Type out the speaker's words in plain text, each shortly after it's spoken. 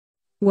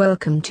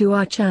Welcome to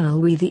our channel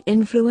We the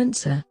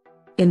Influencer.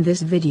 In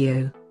this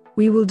video,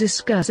 we will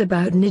discuss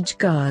about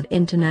Nijgadh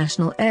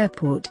International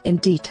Airport in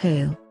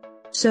detail.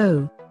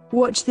 So,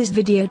 watch this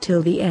video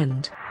till the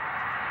end.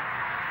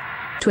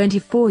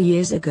 24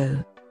 years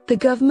ago, the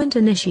government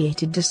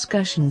initiated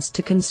discussions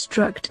to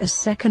construct a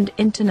second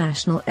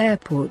international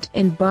airport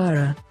in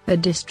Bara, a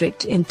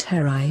district in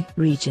Terai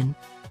region.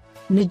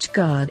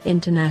 Nijgadh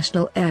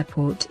International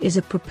Airport is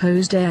a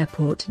proposed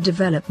airport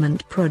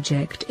development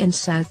project in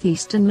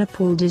southeastern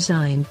Nepal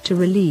designed to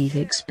relieve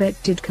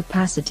expected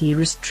capacity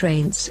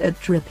restraints at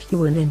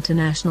Tribhuvan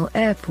International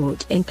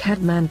Airport in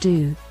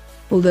Kathmandu.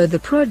 Although the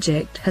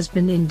project has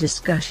been in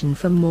discussion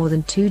for more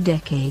than 2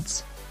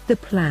 decades, the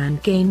plan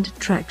gained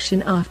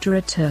traction after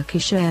a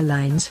Turkish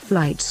Airlines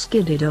flight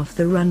skidded off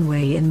the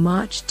runway in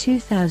March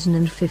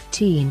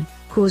 2015.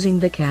 Causing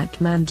the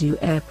Kathmandu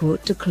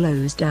airport to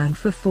close down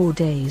for 4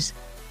 days.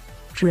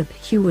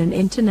 Tribhuvan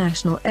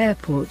International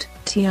Airport,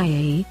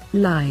 TIA,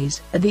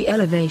 lies at the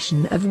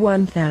elevation of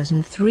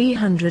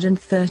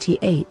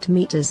 1,338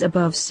 meters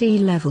above sea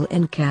level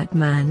in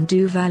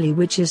Kathmandu Valley,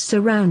 which is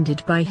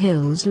surrounded by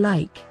hills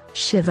like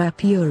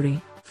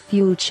Shivapuri,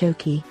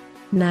 Fulchoki,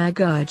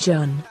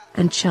 Nagarjun,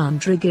 and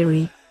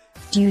Chandragiri.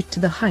 Due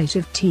to the height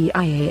of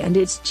TIA and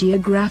its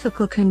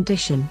geographical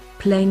condition,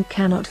 plane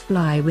cannot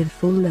fly with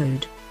full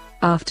load.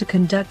 After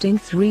conducting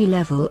 3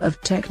 levels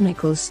of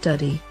technical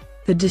study,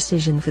 the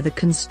decision for the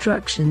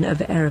construction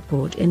of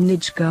airport in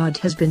Nijgadh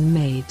has been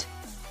made.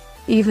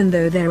 Even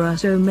though there are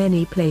so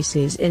many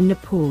places in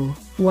Nepal,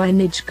 why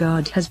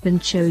Nijgadh has been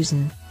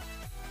chosen?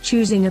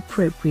 Choosing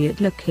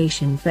appropriate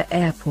location for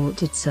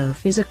airport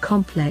itself is a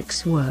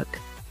complex work.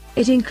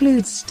 It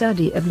includes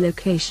study of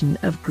location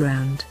of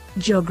ground,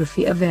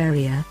 geography of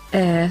area,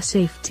 air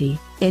safety,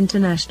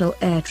 international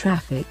air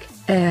traffic,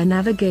 air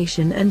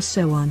navigation and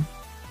so on.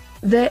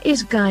 There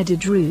is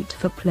guided route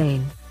for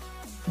plane.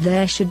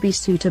 There should be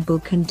suitable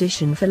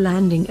condition for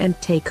landing and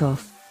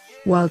takeoff.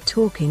 While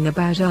talking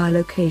about our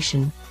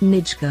location,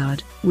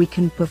 Nijgadh, we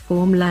can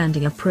perform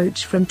landing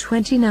approach from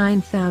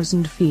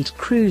 29,000 feet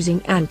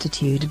cruising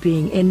altitude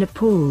being in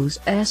Nepal's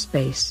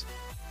airspace.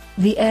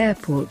 The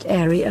airport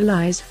area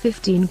lies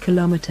 15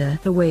 km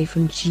away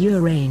from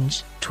Geo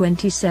Range,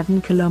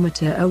 27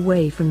 km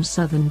away from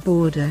southern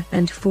border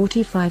and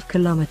 45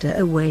 km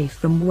away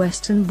from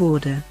western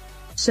border.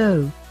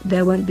 So,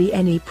 there won't be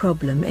any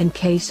problem in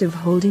case of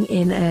holding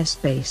in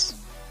airspace.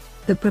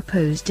 The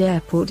proposed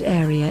airport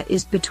area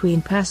is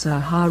between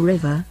Pasaha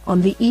River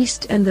on the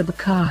east and the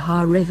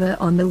Bakaha River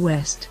on the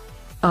west.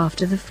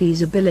 After the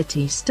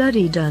feasibility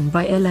study done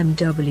by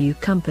LMW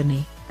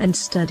company, and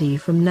study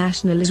from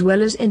national as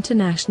well as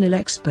international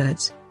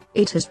experts,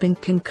 it has been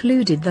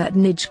concluded that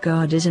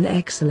Nijgadh is an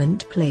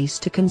excellent place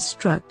to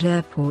construct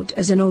airport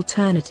as an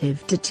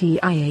alternative to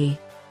TIA.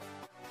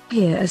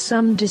 Here are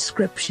some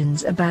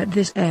descriptions about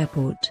this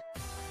airport.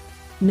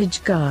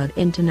 Nijgadh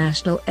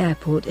International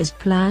Airport is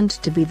planned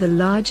to be the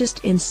largest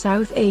in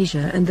South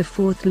Asia and the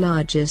 4th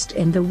largest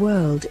in the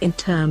world in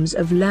terms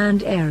of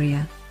land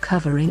area,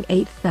 covering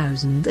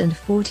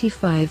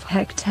 8,045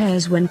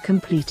 hectares when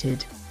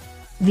completed.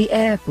 The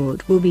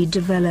airport will be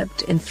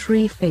developed in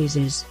 3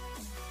 phases.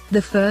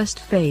 The first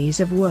phase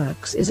of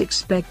works is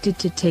expected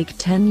to take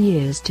 10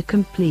 years to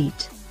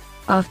complete.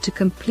 After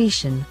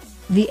completion,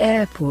 the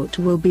airport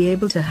will be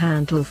able to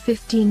handle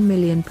 15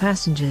 million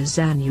passengers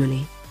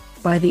annually.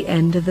 By the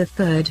end of the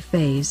 3rd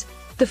phase,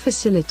 the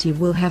facility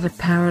will have a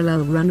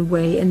parallel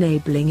runway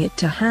enabling it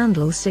to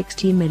handle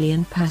 60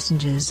 million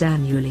passengers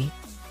annually.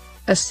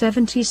 A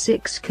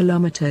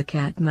 76-kilometer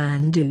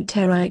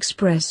Kathmandu-Terai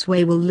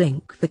expressway will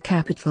link the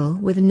capital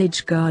with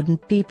Nijgadh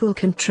and people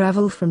can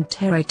travel from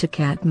Terai to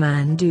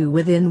Kathmandu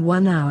within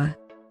 1 hour.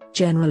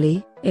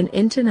 Generally, in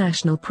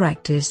international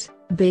practice,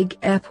 big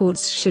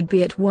airports should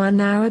be at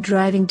 1 hour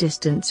driving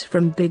distance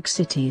from big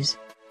cities.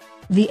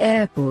 The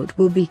airport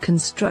will be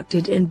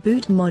constructed in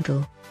boot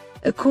model.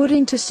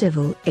 According to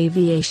Civil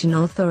Aviation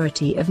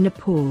Authority of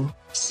Nepal,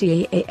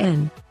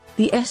 CAAN,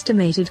 the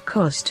estimated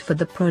cost for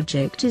the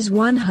project is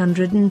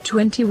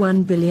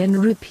 121 billion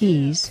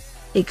rupees,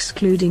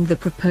 excluding the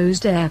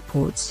proposed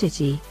airport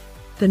city.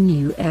 The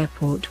new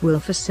airport will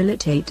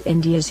facilitate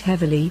India's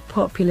heavily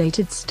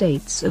populated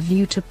states of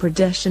Uttar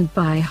Pradesh and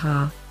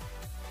Bihar.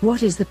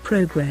 What is the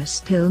progress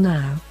till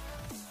now?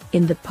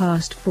 In the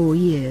past 4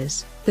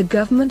 years, the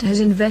government has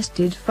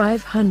invested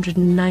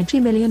 590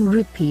 million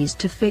rupees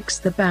to fix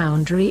the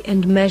boundary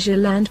and measure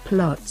land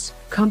plots,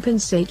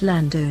 compensate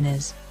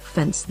landowners,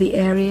 fence the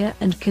area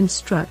and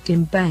construct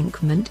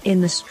embankment in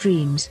the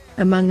streams,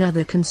 among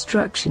other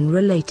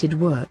construction-related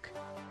work.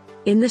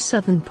 In the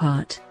southern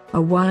part, a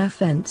wire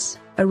fence,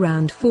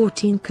 around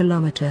 14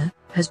 km,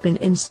 has been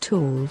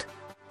installed.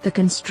 The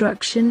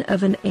construction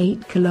of an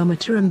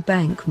 8-kilometer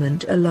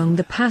embankment along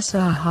the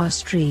Pasaha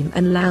stream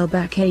and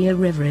Lalbakaya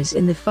River is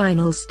in the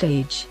final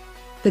stage.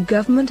 The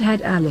government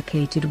had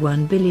allocated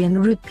 1 billion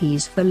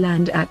rupees for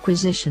land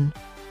acquisition.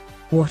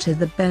 What are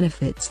the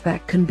benefits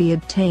that can be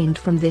obtained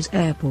from this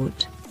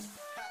airport?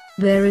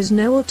 There is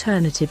no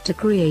alternative to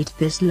create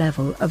this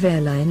level of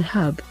airline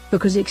hub,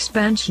 because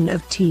expansion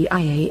of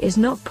TIA is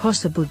not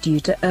possible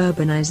due to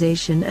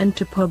urbanization and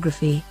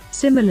topography.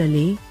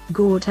 Similarly,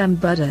 Gautam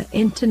Buddha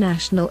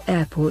International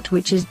Airport,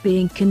 which is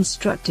being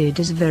constructed,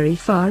 is very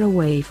far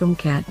away from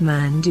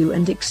Kathmandu,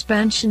 and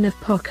expansion of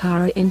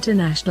Pokhara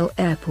International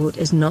Airport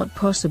is not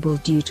possible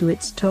due to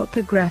its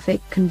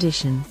topographic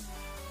condition.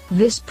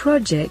 This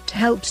project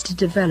helps to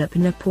develop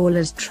Nepal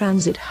as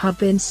transit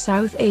hub in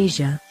South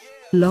Asia.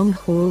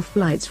 Long-haul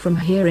flights from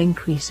here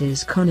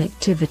increases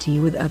connectivity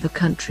with other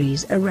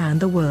countries around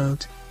the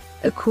world.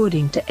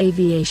 According to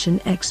aviation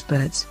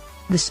experts,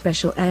 the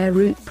special air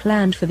route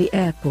planned for the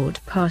airport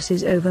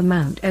passes over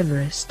Mount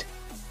Everest.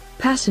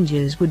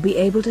 Passengers would be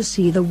able to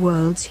see the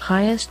world's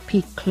highest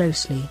peak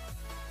closely.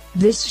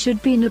 This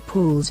should be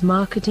Nepal's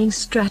marketing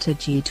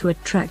strategy to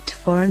attract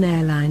foreign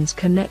airlines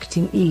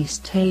connecting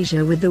East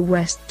Asia with the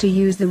West to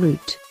use the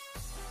route.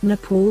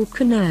 Nepal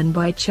can earn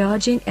by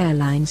charging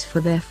airlines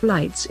for their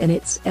flights in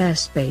its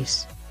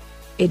airspace.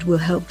 It will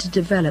help to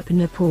develop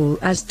Nepal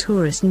as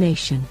tourist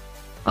nation.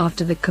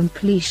 After the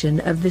completion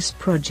of this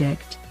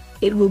project,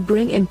 it will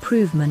bring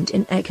improvement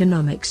in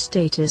economic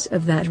status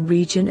of that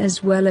region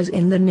as well as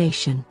in the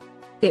nation.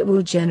 It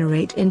will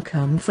generate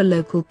income for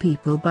local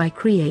people by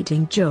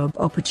creating job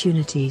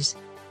opportunities.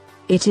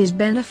 It is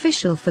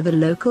beneficial for the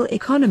local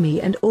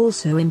economy and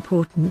also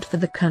important for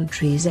the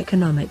country's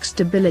economic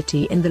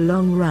stability in the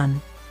long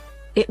run.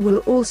 It will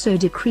also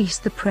decrease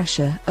the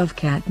pressure of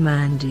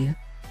Kathmandu.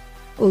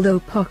 Although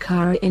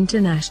Pokhara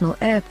International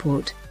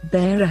Airport,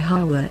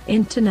 Bairahawa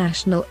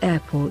International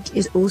Airport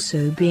is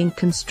also being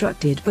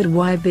constructed, but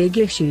why big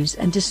issues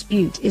and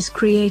dispute is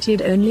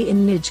created only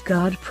in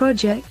Nijgadh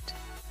project?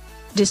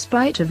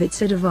 Despite of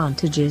its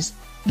advantages,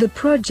 the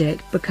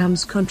project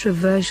becomes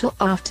controversial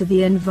after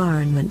the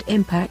environment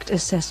impact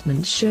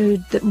assessment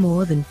showed that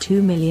more than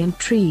 2 million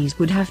trees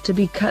would have to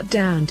be cut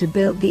down to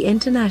build the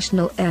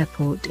international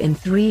airport in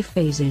 3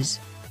 phases.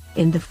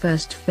 In the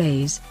first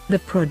phase, the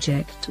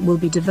project will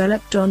be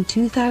developed on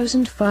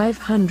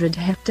 2,500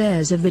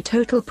 hectares of the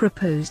total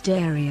proposed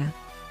area.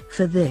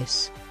 For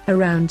this,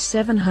 around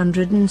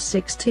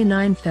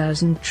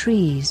 769,000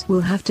 trees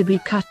will have to be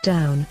cut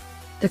down.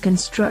 The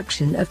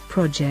construction of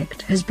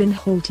project has been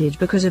halted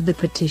because of the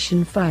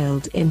petition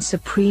filed in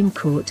Supreme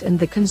Court, and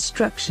the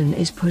construction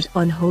is put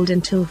on hold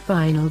until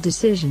final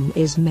decision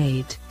is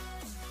made.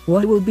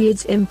 What will be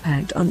its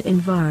impact on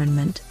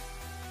environment?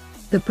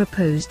 The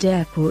proposed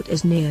airport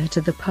is near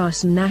to the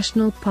Pass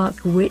National Park,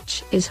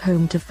 which is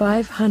home to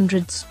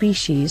 500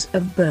 species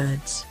of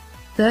birds,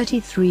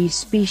 33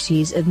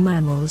 species of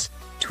mammals,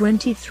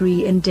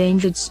 23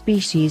 endangered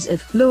species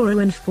of flora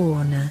and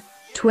fauna,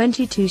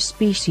 22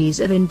 species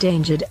of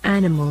endangered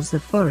animals. The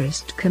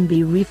forest can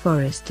be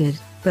reforested,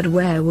 but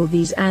where will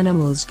these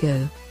animals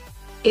go?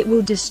 It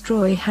will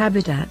destroy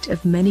habitat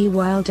of many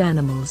wild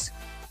animals.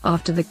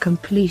 After the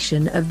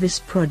completion of this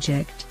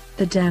project,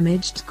 the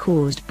damage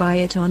caused by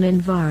it on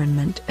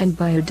environment and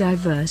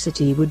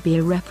biodiversity would be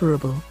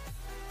irreparable.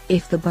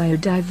 If the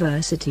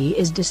biodiversity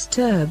is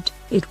disturbed,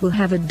 it will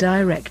have a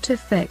direct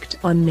effect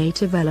on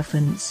native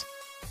elephants.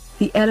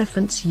 The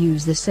elephants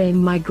use the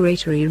same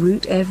migratory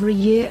route every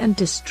year, and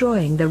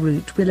destroying the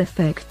route will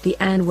affect the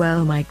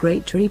annual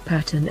migratory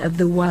pattern of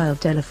the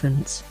wild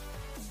elephants.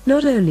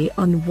 Not only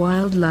on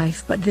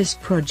wildlife, but this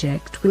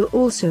project will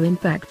also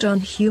impact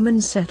on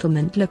human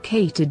settlement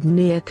located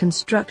near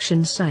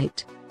construction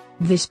site.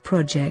 This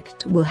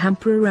project will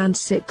hamper around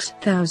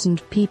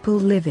 6,000 people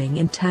living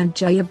in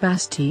Tanjaya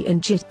Basti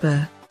and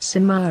Jitpur,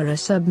 Samara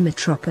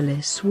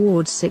submetropolis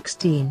Ward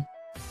 16.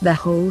 The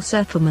whole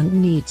settlement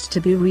needs to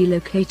be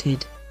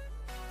relocated.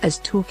 As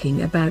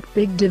talking about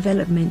big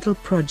developmental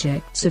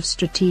projects of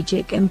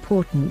strategic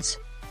importance,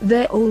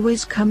 there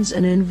always comes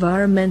an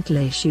environmental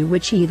issue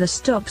which either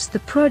stops the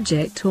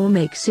project or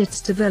makes its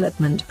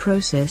development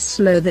process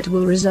slow, that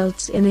will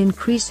result in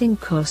increasing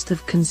cost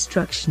of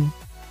construction.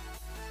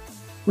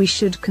 We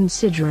should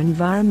consider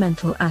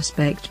environmental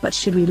aspect, but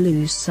should we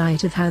lose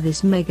sight of how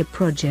this mega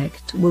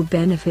project will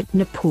benefit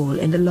Nepal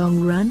in the long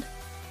run?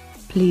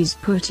 Please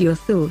put your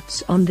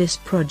thoughts on this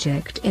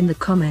project in the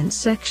comments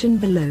section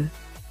below.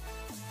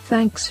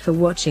 Thanks for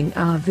watching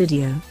our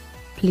video.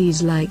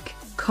 Please like,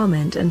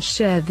 comment and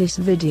share this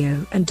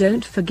video, and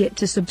don't forget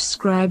to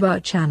subscribe our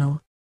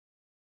channel.